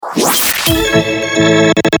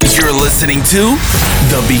You're listening to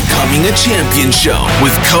the Becoming a Champion Show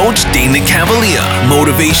with Coach Dana Cavalier.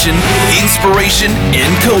 Motivation, inspiration,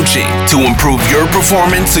 and coaching to improve your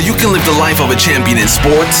performance so you can live the life of a champion in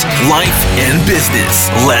sports, life, and business.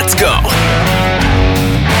 Let's go.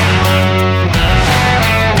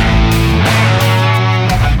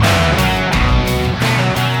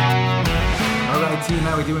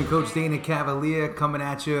 How we doing? Coach Dana Cavalier coming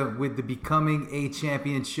at you with the Becoming a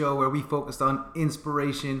Champion Show, where we focused on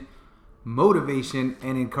inspiration, motivation,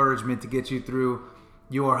 and encouragement to get you through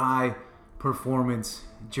your high performance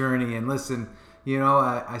journey. And listen,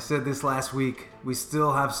 I said this last week, we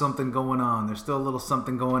still have something going on. There's still a little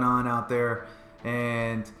something going on out there,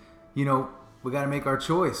 and we got to make our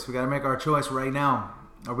choice. We got to make our choice right now.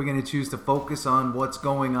 Are we going to choose to focus on what's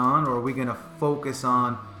going on, or are we going to focus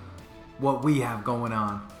on what we have going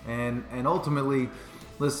on? And ultimately,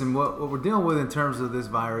 listen, what we're dealing with in terms of this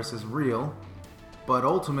virus is real, but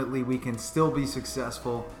ultimately we can still be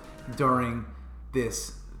successful during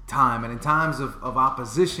this time. And in times of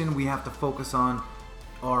opposition, we have to focus on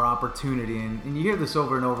our opportunity. And you hear this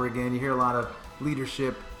over and over again. You hear a lot of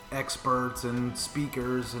leadership experts and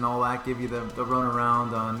speakers and all that give you the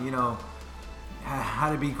runaround on,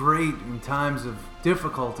 how to be great in times of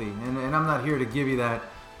difficulty. And I'm not here to give you that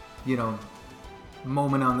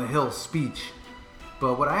moment on the hill speech.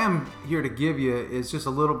 But what I am here to give you is just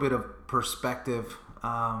a little bit of perspective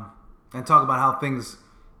and talk about how things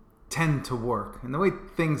tend to work. And the way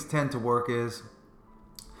things tend to work is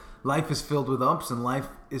life is filled with ups and life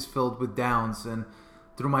is filled with downs. And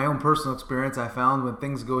through my own personal experience, I found when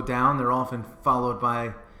things go down, they're often followed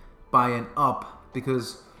by an up,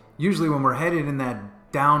 because usually when we're headed in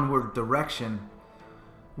that downward direction,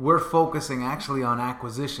 we're focusing actually on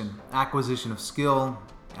acquisition of skill,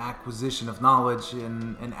 acquisition of knowledge,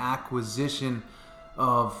 and an acquisition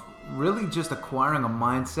of really just acquiring a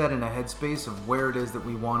mindset and a headspace of where it is that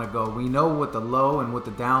we want to go. We know what the low and what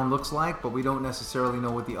the down looks like, but we don't necessarily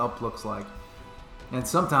know what the up looks like. And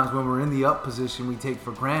sometimes when we're in the up position, we take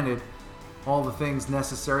for granted all the things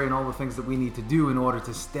necessary and all the things that we need to do in order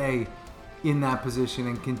to stay in that position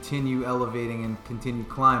and continue elevating and continue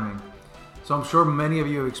climbing. So I'm sure many of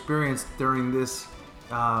you have experienced during this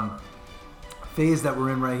phase that we're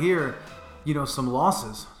in right here, some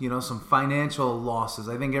losses, some financial losses.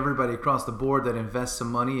 I think everybody across the board that invests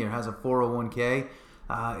some money or has a 401k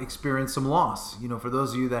experienced some loss. For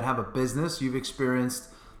those of you that have a business, you've experienced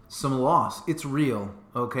some loss. It's real,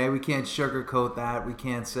 okay? We can't sugarcoat that. We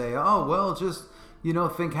can't say, oh, well, just,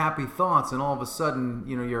 think happy thoughts and all of a sudden,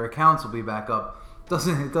 your accounts will be back up.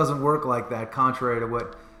 It doesn't work like that, contrary to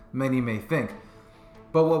what many may think.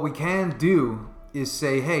 But what we can do is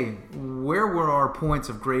say, hey, where were our points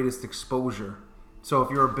of greatest exposure? So if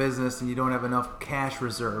you're a business and you don't have enough cash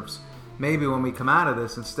reserves, maybe when we come out of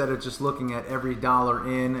this, instead of just looking at every dollar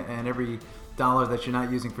in and every dollar that you're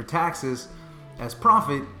not using for taxes as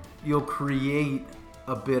profit, you'll create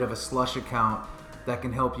a bit of a slush account that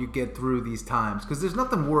can help you get through these times. Because there's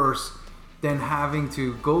nothing worse than having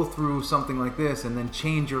to go through something like this and then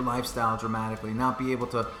change your lifestyle dramatically, not be able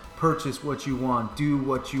to purchase what you want, do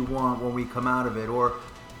what you want when we come out of it, or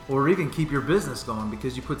even keep your business going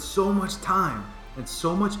because you put so much time and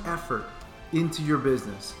so much effort into your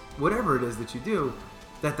business, whatever it is that you do,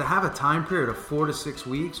 that to have a time period of 4 to 6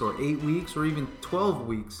 weeks or 8 weeks or even 12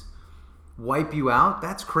 weeks wipe you out,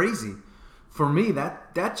 that's crazy. For me,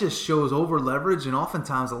 that just shows over leverage and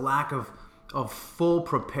oftentimes a lack of full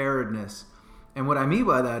preparedness. And what I mean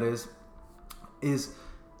by that is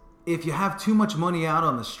if you have too much money out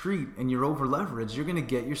on the street and you're over leveraged, you're going to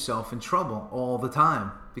get yourself in trouble all the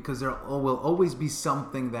time because there will always be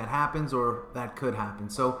something that happens or that could happen.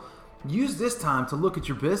 So use this time to look at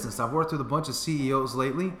your business. I've worked with a bunch of CEOs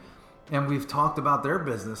lately, and we've talked about their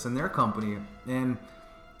business and their company. And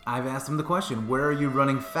I've asked them the question, where are you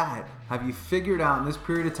running fat? Have you figured out in this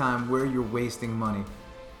period of time where you're wasting money?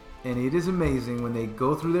 And it is amazing when they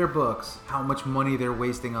go through their books how much money they're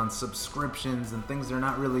wasting on subscriptions and things they're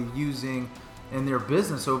not really using in their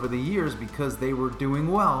business over the years because they were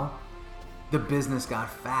doing well. The business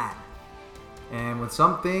got fat. And when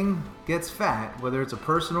something gets fat, whether it's a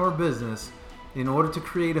person or a business, in order to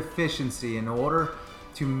create efficiency, in order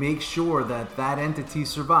to make sure that that entity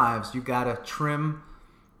survives, you got to trim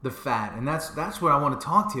the fat. And that's what I want to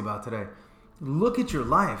talk to you about today. Look at your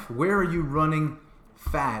life. Where are you running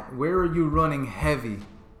fat? Where are you running heavy?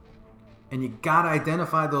 And you got to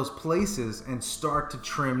identify those places and start to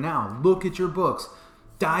trim now. Look at your books.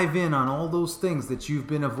 Dive in on all those things that you've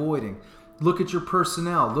been avoiding. Look at your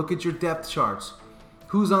personnel. Look at your depth charts.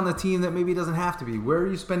 Who's on the team that maybe doesn't have to be? Where are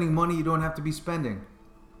you spending money you don't have to be spending?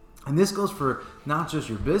 And this goes for not just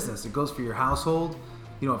your business, it goes for your household.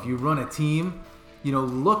 If you run a team,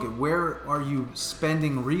 look at where are you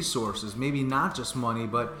spending resources, maybe not just money,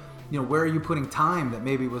 but where are you putting time that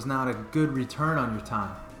maybe was not a good return on your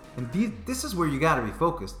time. And this is where you got to be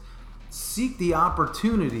focused. Seek the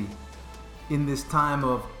opportunity in this time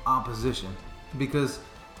of opposition, because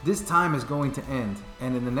this time is going to end.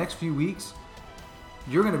 And in the next few weeks,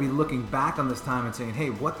 you're going to be looking back on this time and saying, hey,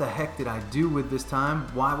 what the heck did I do with this time?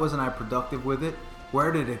 Why wasn't I productive with it?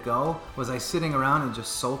 Where did it go? Was I sitting around and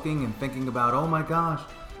just sulking and thinking about, oh my gosh,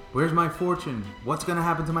 where's my fortune? What's going to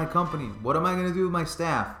happen to my company? What am I going to do with my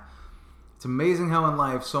staff? It's amazing how in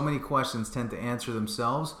life so many questions tend to answer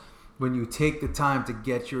themselves when you take the time to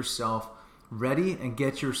get yourself ready and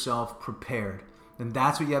get yourself prepared. And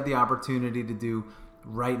that's what you have the opportunity to do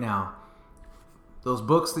right now. Those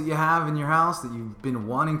books that you have in your house that you've been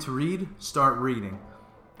wanting to read, start reading.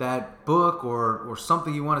 That book or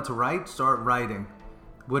something you wanted to write, start writing.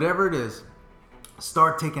 Whatever it is,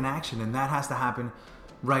 start taking action, and that has to happen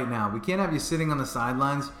right now. We can't have you sitting on the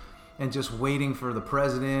sidelines and just waiting for the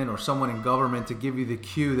president or someone in government to give you the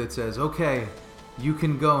cue that says, okay, you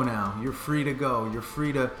can go now. You're free to go. You're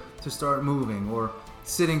free to start moving, or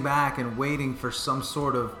sitting back and waiting for some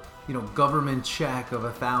sort of government check of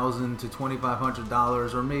 $1,000 to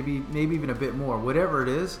 $2,500, or maybe even a bit more. Whatever it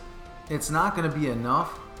is, it's not going to be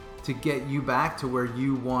enough to get you back to where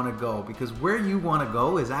you want to go, because where you want to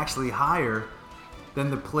go is actually higher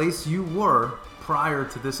than the place you were prior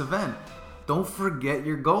to this event. Don't forget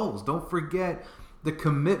your goals. Don't forget the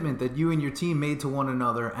commitment that you and your team made to one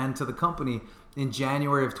another and to the company in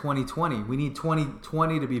January of 2020. We need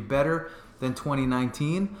 2020 to be better than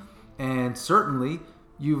 2019, and certainly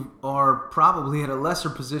you are probably at a lesser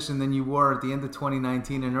position than you were at the end of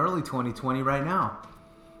 2019 and early 2020 right now.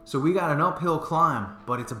 So we got an uphill climb,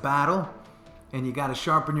 but it's a battle, and you got to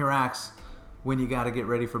sharpen your axe when you got to get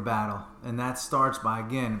ready for battle. And that starts by,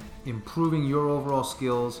 again, improving your overall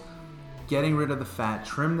skills, getting rid of the fat,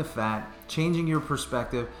 trim the fat, changing your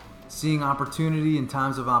perspective, seeing opportunity in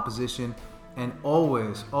times of opposition, and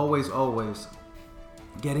always, always, always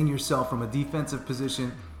getting yourself from a defensive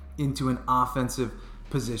position into an offensive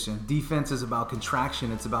position. Defense is about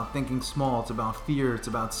contraction. It's about thinking small. It's about fear. It's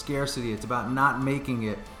about scarcity. It's about not making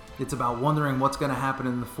it. It's about wondering what's going to happen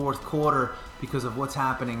in the fourth quarter because of what's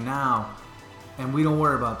happening now. And we don't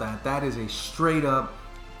worry about that. That is a straight up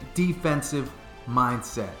defensive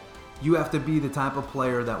mindset. You have to be the type of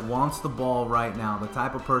player that wants the ball right now, the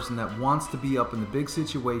type of person that wants to be up in the big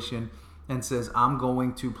situation and says, I'm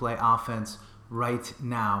going to play offense right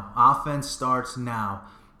now. Offense starts now.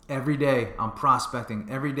 Every day I'm prospecting.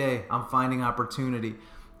 Every day I'm finding opportunity.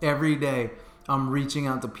 Every day I'm reaching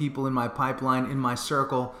out to people in my pipeline, in my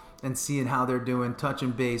circle, and seeing how they're doing,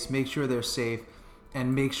 touching base, make sure they're safe,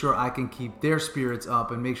 and make sure I can keep their spirits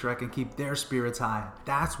up and make sure I can keep their spirits high.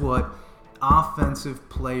 That's what offensive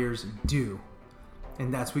players do,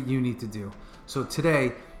 and that's what you need to do. So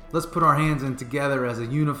today, let's put our hands in together as a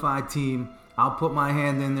unified team. I'll put my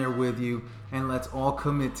hand in there with you, and let's all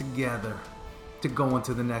commit together to going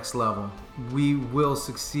to the next level. We will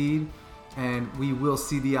succeed, and we will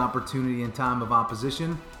see the opportunity in time of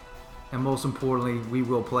opposition, and most importantly, we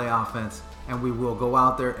will play offense, and we will go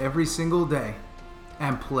out there every single day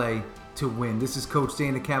and play to win. This is Coach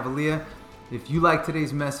Dana Cavalier. If you like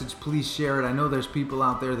today's message, please share it. I know there's people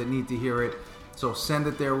out there that need to hear it, so send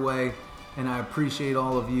it their way, and I appreciate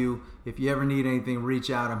all of you. If you ever need anything, reach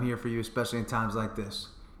out. I'm here for you, especially in times like this.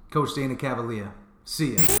 Coach Dana Cavalier.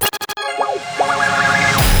 See ya.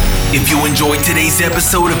 If you enjoyed today's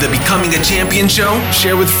episode of the Becoming a Champion Show,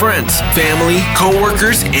 share with friends, family,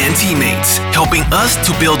 coworkers, and teammates, helping us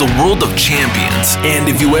to build a world of champions. And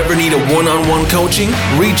if you ever need a one-on-one coaching,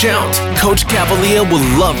 reach out. Coach Cavalier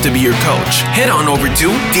would love to be your coach. Head on over to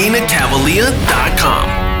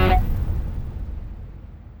DanaCavalier.com.